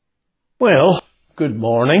Well, good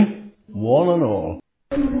morning, one and all.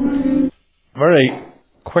 Very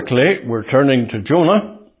quickly, we're turning to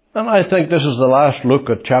Jonah, and I think this is the last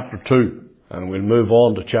look at chapter 2, and we'll move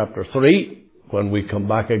on to chapter 3 when we come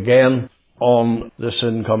back again on this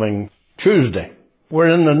incoming Tuesday.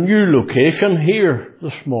 We're in a new location here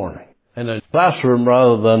this morning. In a classroom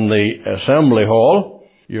rather than the assembly hall,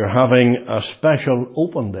 you're having a special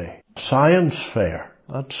open day, science fair.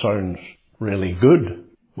 That sounds really good.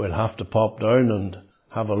 We'll have to pop down and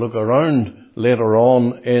have a look around later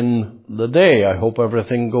on in the day. I hope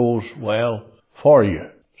everything goes well for you.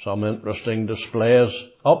 Some interesting displays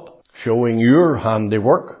up showing your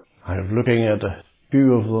handiwork. I'm looking at a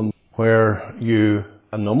few of them where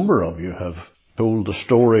a number of you have told the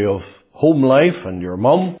story of home life and your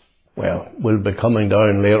mum. Well, we'll be coming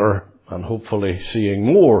down later and hopefully seeing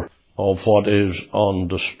more of what is on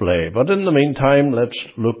display. But in the meantime, let's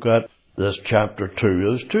look at this chapter 2.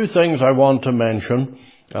 There's two things I want to mention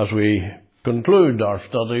as we conclude our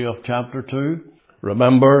study of chapter 2.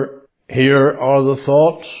 Remember, here are the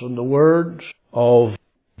thoughts and the words of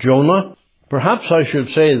Jonah. Perhaps I should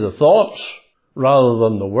say the thoughts rather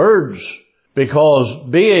than the words, because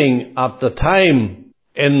being at the time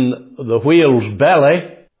in the whale's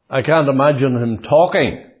belly, I can't imagine him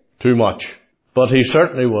talking too much, but he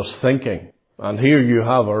certainly was thinking. And here you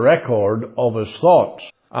have a record of his thoughts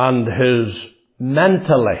and his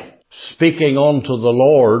mentally speaking unto the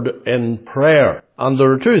Lord in prayer. And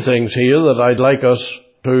there are two things here that I'd like us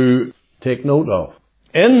to take note of.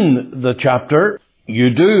 In the chapter,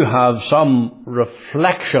 you do have some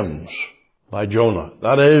reflections by Jonah.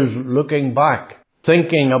 That is, looking back,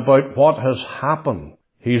 thinking about what has happened.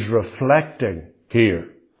 He's reflecting here.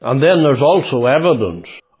 And then there's also evidence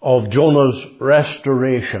of Jonah's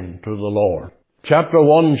restoration to the Lord. Chapter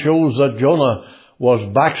 1 shows that Jonah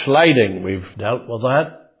was backsliding. We've dealt with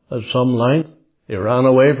that at some length. He ran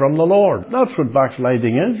away from the Lord. That's what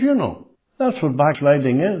backsliding is, you know. That's what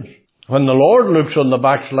backsliding is. When the Lord looks on the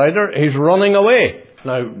backslider, he's running away.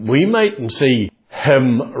 Now, we mightn't see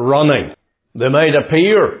him running. They might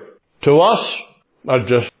appear to us as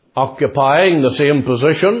just occupying the same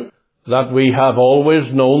position that we have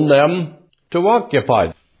always known them to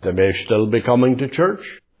occupy. They may still be coming to church.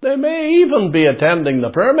 They may even be attending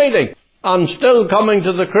the prayer meeting and still coming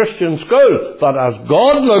to the Christian school. But as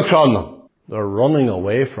God looks on them, they're running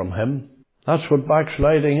away from him. That's what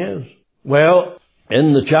backsliding is. Well,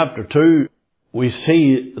 in the chapter 2, we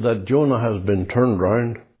see that Jonah has been turned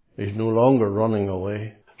round. He's no longer running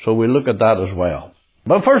away. So we look at that as well.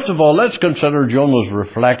 But first of all, let's consider Jonah's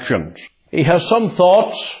reflections. He has some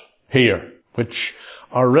thoughts here, which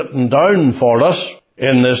are written down for us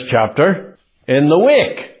in this chapter, in the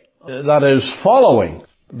wake that is following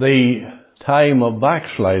the time of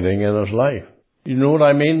backsliding in his life. You know what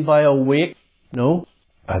I mean by a wake? No?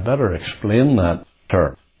 I better explain that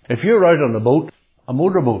term. If you're out on a boat, a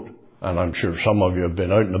motorboat, and I'm sure some of you have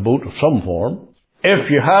been out in a boat of some form, if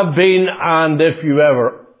you have been and if you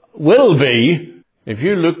ever will be, if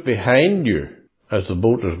you look behind you as the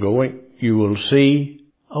boat is going, you will see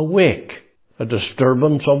a wake, a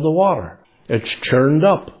disturbance of the water. It's churned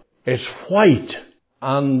up. It's white.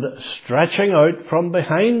 And stretching out from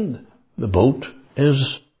behind the boat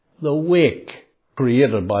is the wake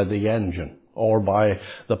created by the engine or by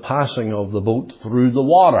the passing of the boat through the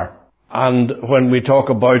water. And when we talk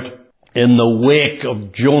about in the wake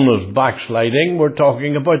of Jonah's backsliding, we're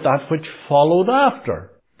talking about that which followed after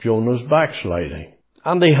Jonah's backsliding.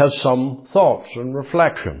 And he has some thoughts and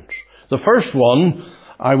reflections. The first one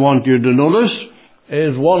I want you to notice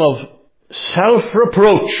is one of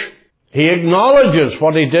self-reproach. He acknowledges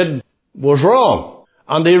what he did was wrong,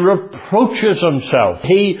 and he reproaches himself.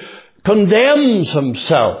 He condemns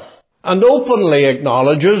himself and openly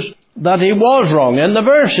acknowledges that he was wrong. In the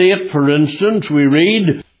verse 8, for instance, we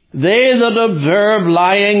read, "They that observe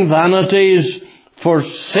lying vanities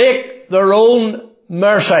forsake their own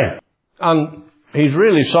mercy." And he's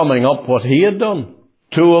really summing up what he had done.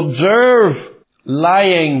 To observe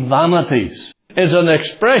lying vanities is an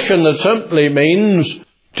expression that simply means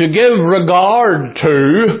to give regard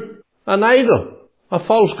to an idol, a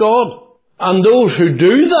false god. And those who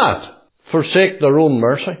do that forsake their own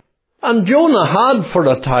mercy. And Jonah had for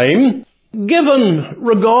a time given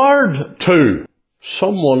regard to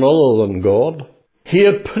someone other than God. He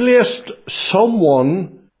had placed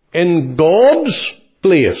someone in God's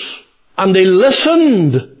place. And he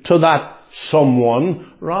listened to that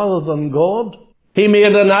someone rather than God. He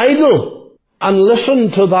made an idol and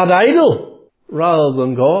listened to that idol rather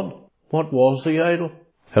than God. What was the idol?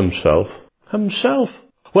 Himself.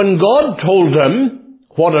 When God told him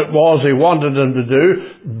what it was he wanted him to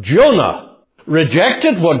do, Jonah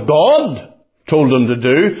rejected what God told him to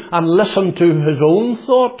do and listened to his own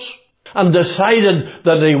thoughts and decided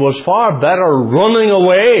that he was far better running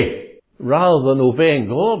away rather than obeying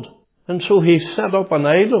God. And so he set up an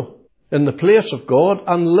idol in the place of God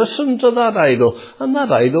and listened to that idol. And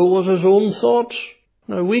that idol was his own thoughts.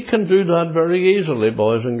 Now, we can do that very easily,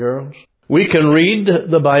 boys and girls. We can read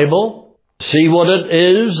the Bible, see what it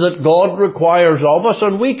is that God requires of us,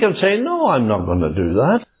 and we can say, no, I'm not going to do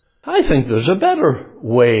that. I think there's a better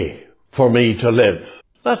way for me to live.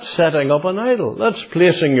 That's setting up an idol. That's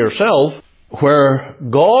placing yourself where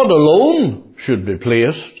God alone should be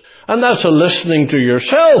placed. And that's a listening to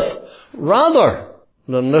yourself rather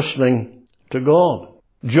than listening to God.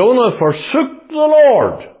 Jonah forsook the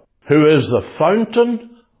Lord, who is the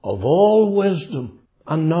fountain of all wisdom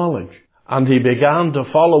and knowledge. And he began to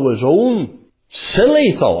follow his own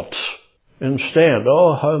silly thoughts instead.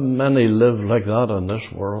 Oh, how many live like that in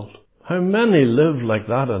this world. How many live like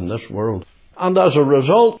that in this world. And as a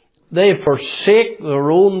result, they forsake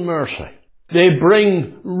their own mercy. They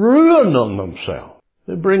bring ruin on themselves.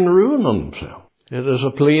 They bring ruin on themselves. It is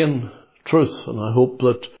a plain truth, and I hope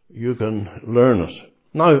that you can learn it.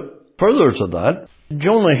 Now, further to that,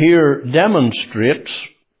 Jonah here demonstrates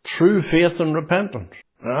true faith and repentance.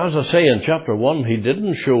 Now, as I say in chapter 1, he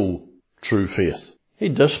didn't show true faith. He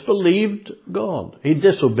disbelieved God. He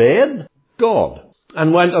disobeyed God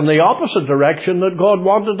and went in the opposite direction that God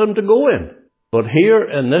wanted him to go in. But here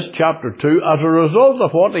in this chapter 2, as a result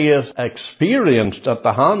of what he has experienced at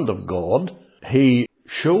the hand of God, he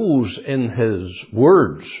shows in his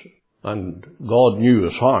words, and God knew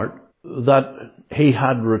his heart, that he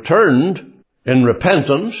had returned in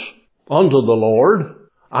repentance unto the Lord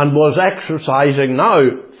and was exercising now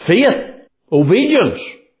faith, obedience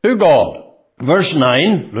to God. Verse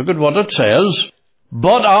 9, look at what it says.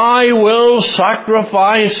 But I will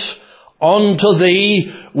sacrifice unto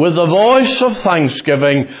thee with the voice of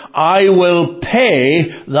thanksgiving. I will pay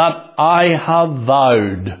that I have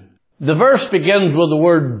vowed. The verse begins with the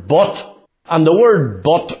word but. And the word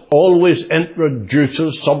but always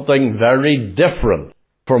introduces something very different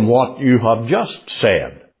from what you have just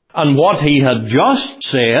said. And what he had just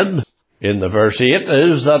said in the verse 8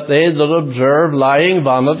 is that they that observe lying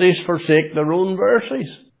vanities forsake their own mercies.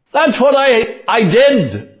 That's what I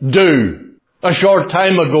did do a short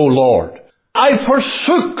time ago, Lord. I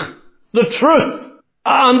forsook the truth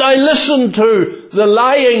and I listened to the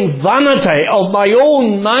lying vanity of my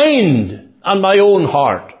own mind and my own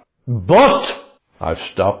heart. But, I've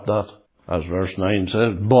stopped that, as verse 9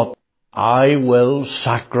 says, but I will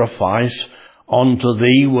sacrifice unto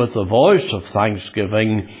thee with the voice of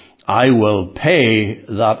thanksgiving. I will pay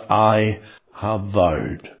that I have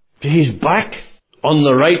vowed. He's back on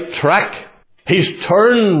the right track. He's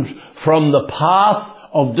turned from the path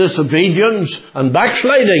of disobedience and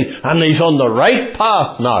backsliding, and he's on the right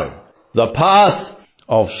path now. The path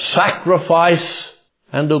of sacrifice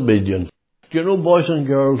and obedience. Do you know, boys and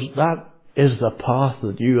girls, that is the path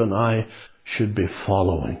that you and I should be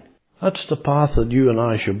following. That's the path that you and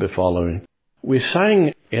I should be following. We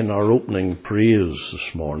sang in our opening praise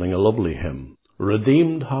this morning a lovely hymn.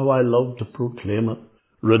 Redeemed, how I love to proclaim it.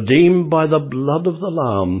 Redeemed by the blood of the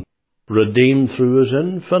Lamb. Redeemed through his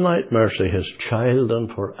infinite mercy, his child,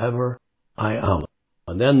 and forever I am.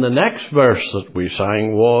 And then the next verse that we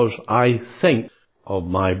sang was, I think of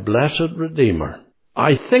my blessed Redeemer.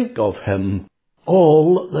 I think of him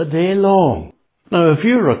all the day long. Now, if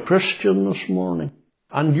you're a Christian this morning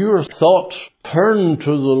and your thoughts turn to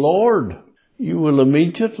the Lord, you will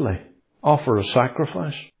immediately offer a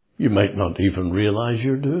sacrifice. You might not even realize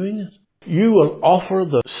you're doing it. You will offer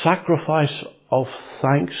the sacrifice of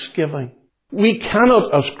thanksgiving. We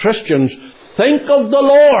cannot, as Christians, think of the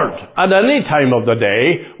Lord at any time of the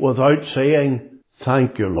day without saying,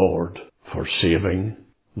 thank you, Lord, for saving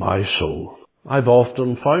my soul. I've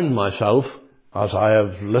often found myself, as I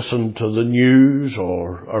have listened to the news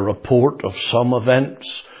or a report of some events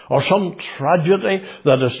or some tragedy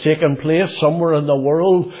that has taken place somewhere in the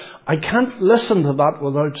world, I can't listen to that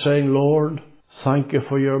without saying, Lord, thank you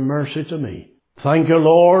for your mercy to me. Thank you,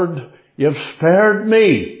 Lord, you've spared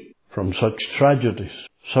me from such tragedies,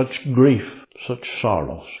 such grief, such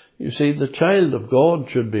sorrows. You see, the child of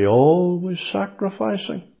God should be always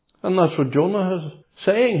sacrificing. And that's what Jonah is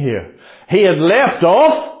saying here. He had left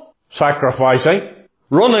off sacrificing,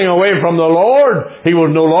 running away from the Lord. He was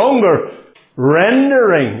no longer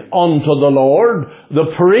rendering unto the Lord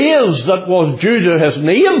the praise that was due to his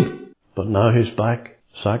name. But now he's back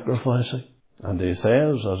sacrificing. And he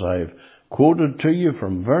says, as I've quoted to you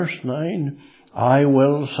from verse 9, I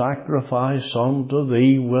will sacrifice unto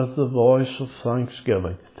thee with the voice of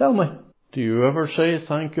thanksgiving. Tell me, do you ever say,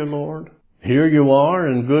 thank you, Lord? Here you are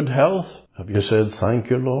in good health. Have you said, thank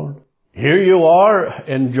you, Lord? Here you are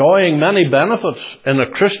enjoying many benefits in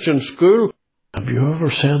a Christian school. Have you ever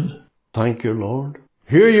said, thank you, Lord?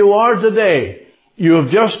 Here you are today. You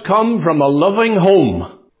have just come from a loving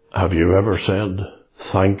home. Have you ever said,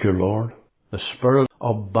 thank you, Lord? The spirit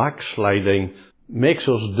of backsliding makes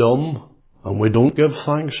us dumb, and we don't give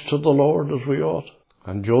thanks to the Lord as we ought.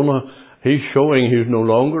 And Jonah, he's showing he's no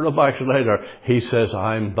longer a backslider. He says,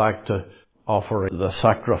 I'm back to offering the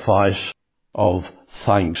sacrifice of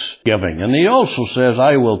thanksgiving. And he also says,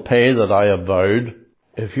 I will pay that I have vowed.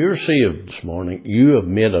 If you're saved this morning, you have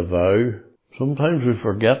made a vow. Sometimes we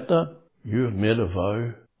forget that. You have made a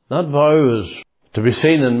vow. That vow is to be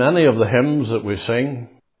seen in many of the hymns that we sing.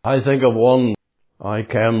 I think of one I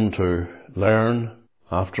came to learn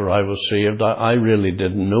after I was saved. I really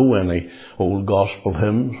didn't know any old gospel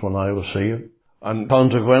hymns when I was saved. And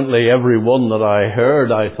consequently, every one that I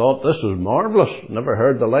heard, I thought, this is marvellous. Never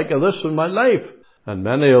heard the like of this in my life. And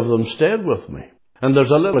many of them stayed with me. And there's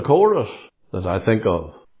a little chorus that I think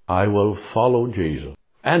of. I will follow Jesus.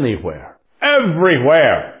 Anywhere.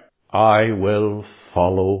 Everywhere. I will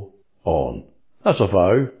follow on. That's a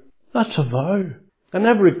vow. That's a vow. And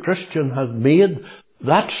every Christian has made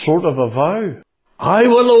that sort of a vow. I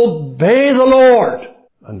will obey the Lord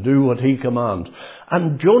and do what He commands.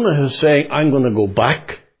 And Jonah is saying, I'm going to go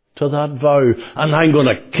back to that vow, and I'm going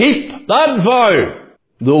to keep that vow.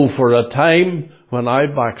 Though for a time when I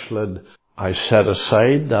backslid, I set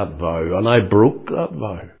aside that vow, and I broke that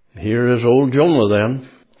vow. Here is old Jonah then,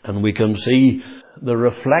 and we can see the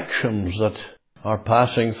reflections that are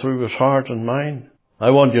passing through his heart and mind.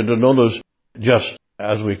 I want you to notice, just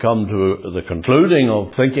as we come to the concluding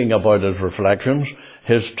of thinking about his reflections,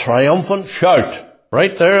 his triumphant shout,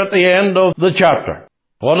 right there at the end of the chapter.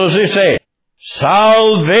 What does he say?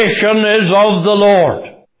 Salvation is of the Lord.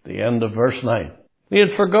 The end of verse 9. He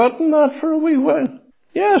had forgotten that for a wee while.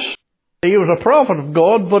 Yes, he was a prophet of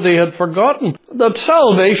God, but he had forgotten that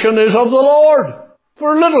salvation is of the Lord.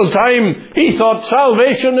 For a little time, he thought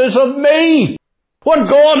salvation is of me. What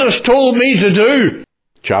God has told me to do,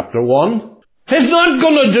 chapter 1, is not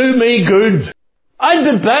going to do me good. I'd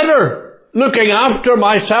be better looking after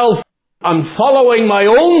myself and following my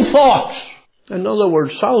own thoughts. In other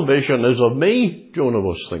words, salvation is of me, Jonah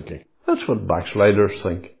was thinking. That's what backsliders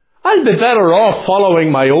think. I'd be better off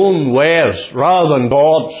following my own ways rather than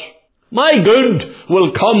God's. My good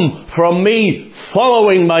will come from me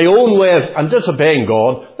following my own ways and disobeying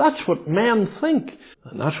God. That's what men think.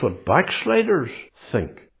 And that's what backsliders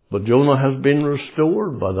think. But Jonah has been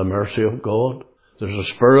restored by the mercy of God. There's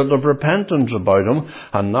a spirit of repentance about him,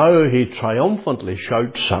 and now he triumphantly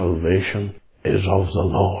shouts, salvation is of the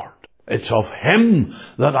Lord. It's of Him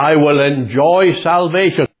that I will enjoy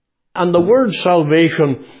salvation. And the word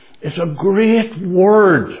salvation is a great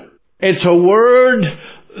word. It's a word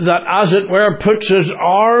that, as it were, puts his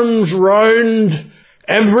arms round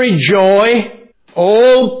every joy,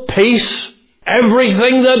 all peace,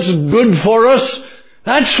 everything that's good for us.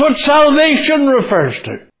 That's what salvation refers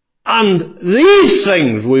to. And these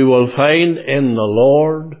things we will find in the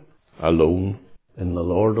Lord alone. In the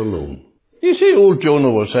Lord alone. You see, old Jonah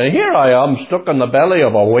was saying, here I am stuck in the belly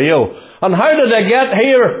of a whale. And how did I get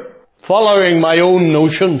here? Following my own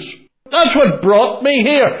notions. That's what brought me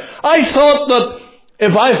here. I thought that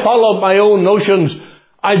if I followed my own notions,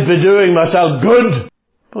 I'd be doing myself good.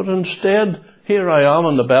 But instead, here I am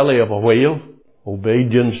in the belly of a whale.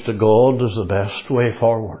 Obedience to God is the best way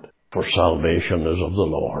forward. For salvation is of the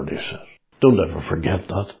Lord, he says. Don't ever forget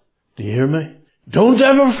that. Do you hear me? Don't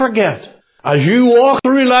ever forget. As you walk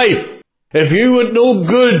through life, if you would know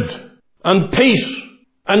good and peace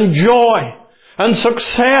and joy and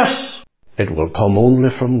success, it will come only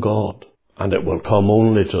from God. And it will come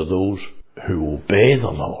only to those who obey the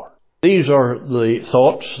Lord. These are the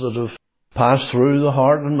thoughts that have passed through the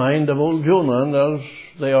heart and mind of old Jonah, and as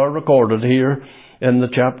they are recorded here in the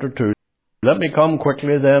chapter 2. Let me come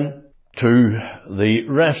quickly then to the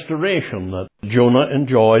restoration that Jonah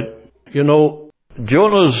enjoyed. You know,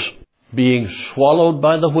 Jonah's being swallowed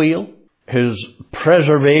by the whale, his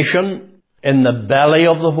preservation in the belly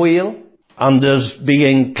of the whale, and his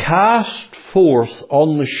being cast forth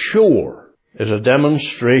on the shore is a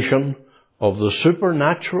demonstration of the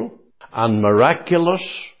supernatural and miraculous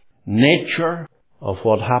nature of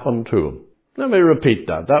what happened to him. Let me repeat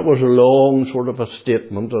that. That was a long sort of a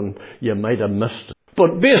statement, and you might have missed it.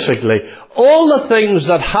 But basically, all the things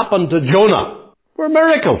that happened to Jonah were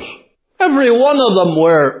miracles. Every one of them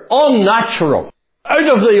were unnatural,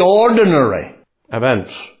 out of the ordinary.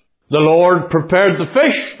 events. The Lord prepared the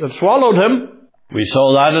fish that swallowed him. We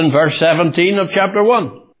saw that in verse 17 of chapter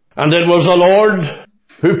 1. And it was the Lord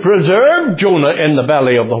who preserved Jonah in the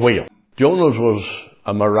belly of the whale. Jonah's was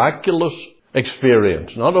a miraculous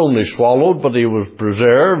experience. Not only swallowed, but he was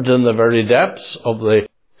preserved in the very depths of the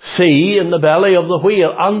sea in the belly of the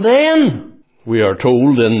whale. And then, we are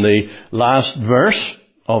told in the last verse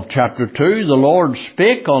of chapter 2, the Lord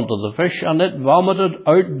spake unto the fish, and it vomited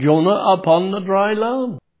out Jonah upon the dry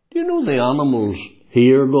land. Do you know the animals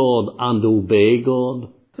hear God and obey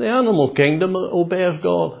God? The animal kingdom obeys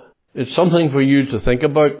God. It's something for you to think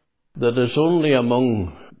about, that it's only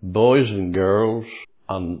among boys and girls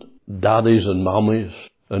and daddies and mommies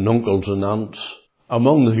and uncles and aunts,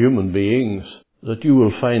 among the human beings, that you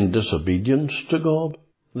will find disobedience to God.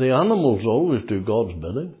 The animals always do God's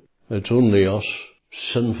bidding. It's only us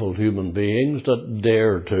sinful human beings that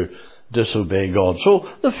dare to disobey God. So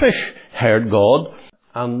the fish heard God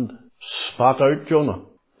and spat out Jonah.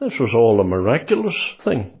 This was all a miraculous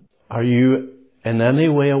thing. Are you in any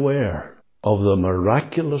way aware of the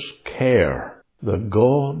miraculous care that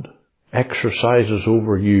God exercises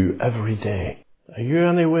over you every day? Are you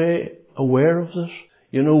any way aware of this?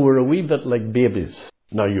 You know, we're a wee bit like babies.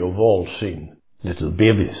 Now, you've all seen little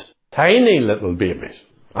babies. Tiny little babies.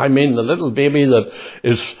 I mean the little baby that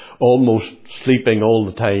is almost sleeping all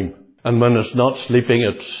the time. And when it's not sleeping,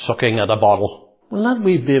 it's sucking at a bottle. Well, that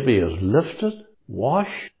wee baby is lifted,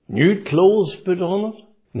 washed, new clothes put on it,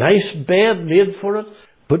 nice bed made for it,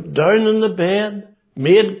 put down in the bed,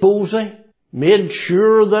 made cozy, made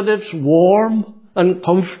sure that it's warm and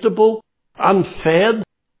comfortable and fed.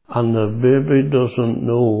 And the baby doesn't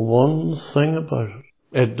know one thing about it.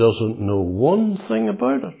 It doesn't know one thing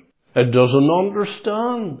about it. It doesn't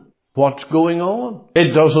understand what's going on.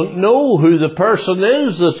 It doesn't know who the person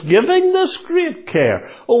is that's giving this great care.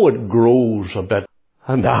 Oh, it grows a bit.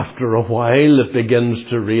 And after a while it begins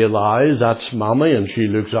to realize that's mommy and she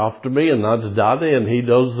looks after me, and that's daddy and he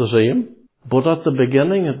does the same. But at the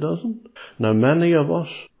beginning it doesn't. Now many of us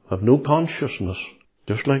have no consciousness,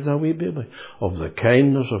 just like that wee baby, of the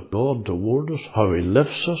kindness of God toward us, how he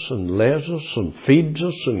lifts us and lays us and feeds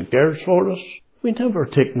us and cares for us. We never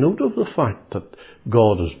take note of the fact that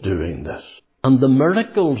God is doing this. And the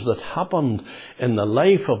miracles that happened in the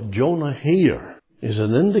life of Jonah here is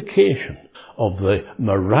an indication of the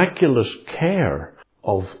miraculous care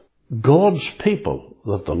of God's people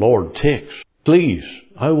that the Lord takes. Please,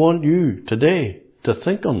 I want you today to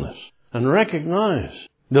think on this and recognize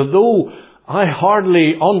that though I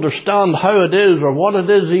hardly understand how it is or what it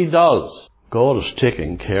is he does, God is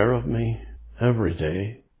taking care of me every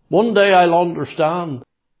day. One day I'll understand.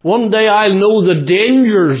 One day I'll know the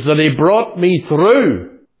dangers that he brought me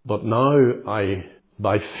through. But now I,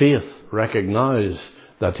 by faith, recognize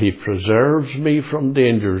that he preserves me from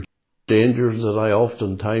dangers that I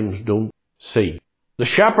oftentimes don't see. The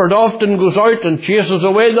shepherd often goes out and chases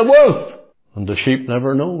away the wolf, and the sheep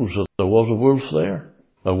never knows that there was a wolf there.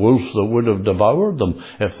 A wolf that would have devoured them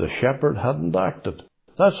if the shepherd hadn't acted.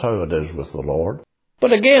 That's how it is with the Lord.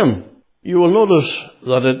 But again, you will notice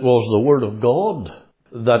that it was the word of God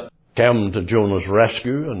that came to Jonah's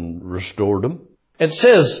rescue and restored him. It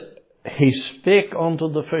says, he spake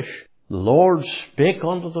unto the fish. The Lord spake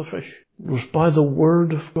unto the fish. It was by the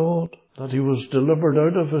word of God that he was delivered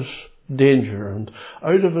out of his danger and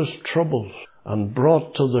out of his troubles and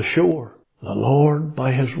brought to the shore. The Lord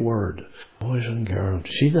by his word. Boys and girls,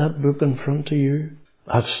 see that book in front of you?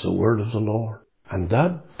 That's the word of the Lord. And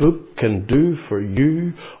that book can do for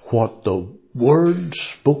you what the word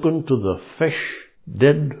spoken to the fish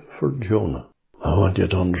did for Jonah. I want you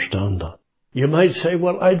to understand that. You might say,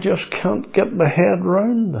 well, I just can't get my head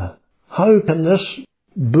round that. How can this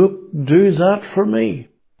book do that for me?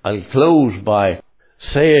 I'll close by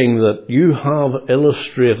saying that you have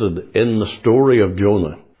illustrated in the story of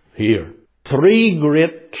Jonah here 3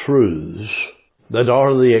 great truths that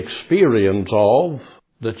are the experience of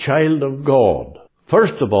the child of God.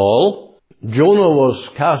 First of all, Jonah was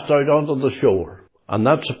cast out onto the shore, and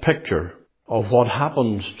that's a picture of what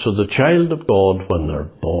happens to the child of God when they're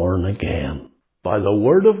born again. By the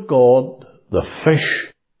word of God, the fish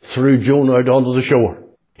threw Jonah out onto the shore.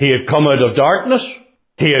 He had come out of darkness.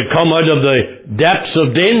 He had come out of the depths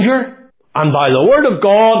of danger. And by the word of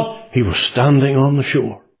God, he was standing on the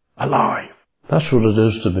shore, alive. That's what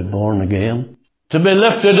it is to be born again. To be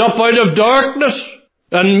lifted up out of darkness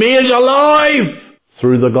and made alive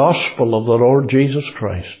through the gospel of the Lord Jesus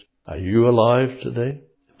Christ. Are you alive today?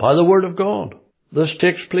 By the word of God. This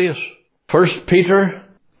takes place. 1 Peter,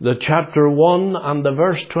 the chapter 1 and the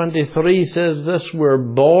verse 23 says this, we're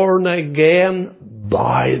born again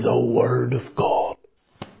by the word of God.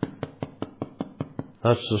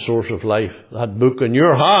 That's the source of life, that book in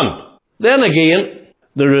your hand. Then again,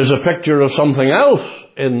 there is a picture of something else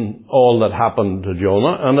in all that happened to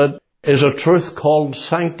Jonah, and it is a truth called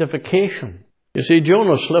sanctification. You see,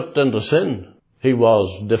 Jonah slipped into sin. He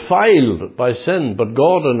was defiled by sin, but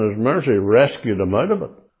God in His mercy rescued him out of it,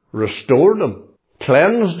 restored him,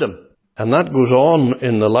 cleansed him. And that goes on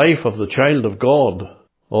in the life of the child of God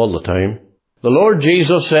all the time. The Lord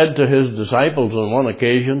Jesus said to His disciples on one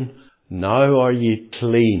occasion, "Now are ye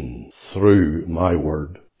clean through my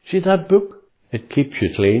word." See that book? It keeps you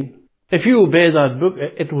clean. If you obey that book,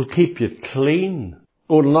 it will keep you clean.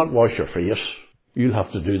 Oh, it will not wash your face. You'll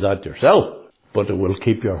have to do that yourself. But it will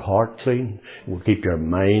keep your heart clean. It will keep your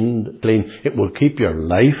mind clean. It will keep your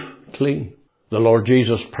life clean. The Lord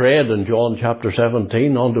Jesus prayed in John chapter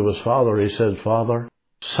 17 unto His Father. He said, "Father,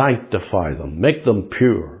 sanctify them, make them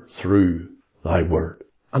pure through thy word."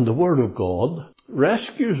 And the word of God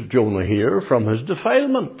rescues Jonah here from his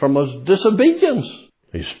defilement, from his disobedience.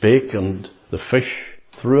 He spake and the fish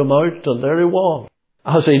threw him out, and there he was.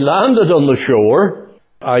 As he landed on the shore,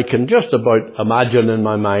 I can just about imagine in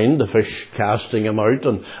my mind the fish casting him out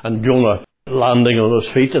and Jonah landing on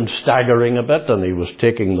his feet and staggering a bit, and he was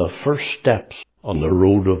taking the first steps on the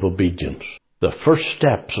road of obedience. The first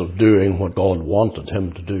steps of doing what God wanted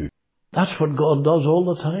him to do. That's what God does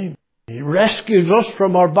all the time. He rescues us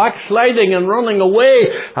from our backsliding and running away,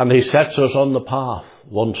 and He sets us on the path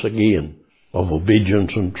once again of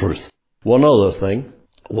obedience and truth. One other thing,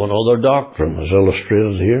 one other doctrine is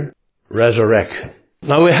illustrated here. Resurrection.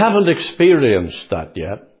 Now, we haven't experienced that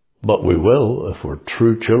yet, but we will if we're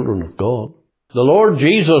true children of God. The Lord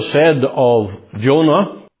Jesus said of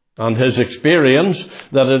Jonah and his experience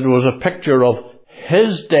that it was a picture of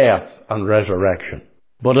His death and resurrection.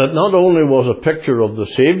 But it not only was a picture of the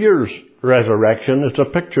Saviour's resurrection, it's a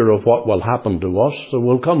picture of what will happen to us. There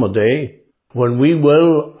will come a day when we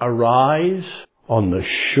will arise on the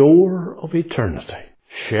shore of eternity,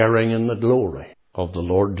 sharing in the glory of the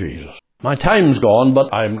Lord Jesus. My time's gone,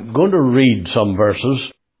 but I'm going to read some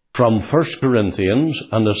verses from 1 Corinthians,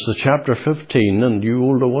 and it's the chapter 15, and you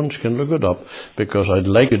older ones can look it up, because I'd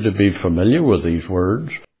like you to be familiar with these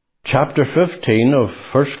words. Chapter 15 of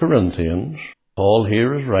 1 Corinthians, Paul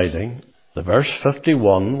here is writing, the verse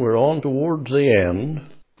 51, we're on towards the end.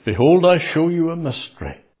 "Behold, I show you a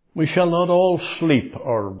mystery. We shall not all sleep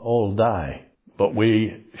or all die, but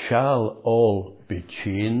we shall all be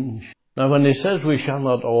changed." Now, when he says we shall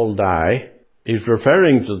not all die, he's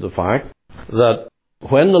referring to the fact that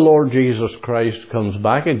when the Lord Jesus Christ comes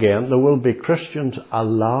back again, there will be Christians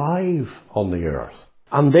alive on the earth.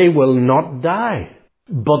 And they will not die.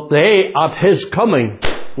 But they, at His coming,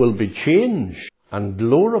 will be changed and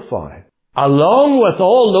glorified. Along with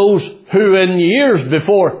all those who in years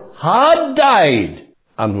before had died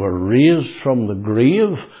and were raised from the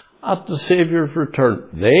grave at the Saviour's return.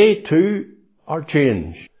 They too are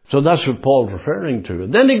changed. So that's what Paul's referring to.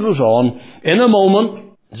 And then he goes on, in a moment,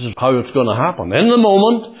 this is how it's going to happen. In the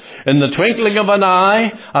moment, in the twinkling of an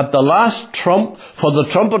eye, at the last trump, for the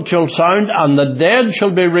trumpet shall sound, and the dead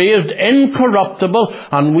shall be raised incorruptible,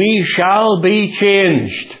 and we shall be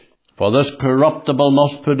changed. For this corruptible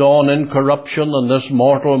must put on incorruption, and this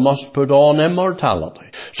mortal must put on immortality.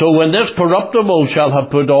 So when this corruptible shall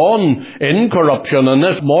have put on incorruption, and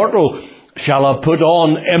this mortal shall have put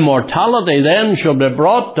on immortality, then shall be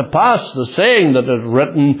brought to pass the saying that is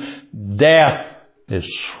written, "Death is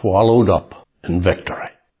swallowed up in victory."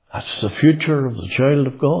 That's the future of the child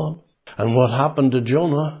of God. And what happened to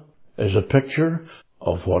Jonah is a picture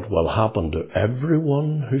of what will happen to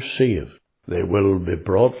everyone who's saved. They will be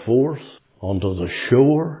brought forth onto the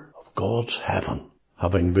shore of God's heaven,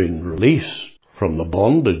 having been released from the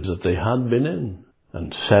bondage that they had been in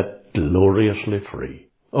and set gloriously free.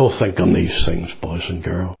 Oh, think on these things, boys and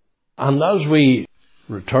girls. And as we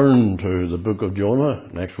return to the book of Jonah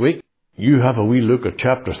next week, you have a wee look at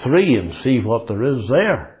chapter 3 and see what there is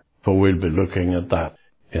there. For we'll be looking at that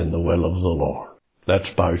in the will of the Lord. Let's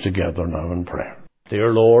bow together now in prayer.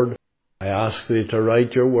 Dear Lord, I ask Thee to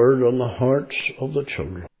write Your word on the hearts of the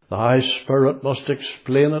children. Thy Spirit must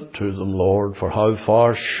explain it to them, Lord, for how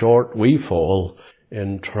far short we fall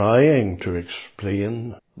in trying to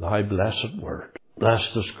explain Thy blessed word.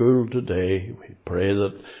 Bless the school today. We pray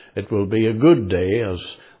that it will be a good day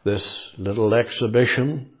as this little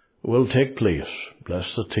exhibition will take place.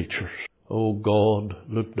 Bless the teachers. Oh God,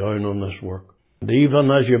 look down on this work. And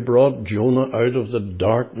even as You brought Jonah out of the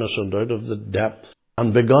darkness and out of the depth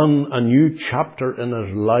and begun a new chapter in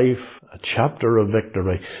his life, a chapter of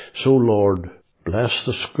victory, so Lord, bless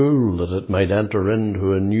the school that it might enter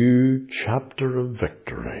into a new chapter of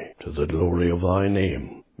victory to the glory of Thy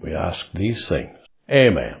name. We ask these things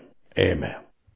Amen. Amen.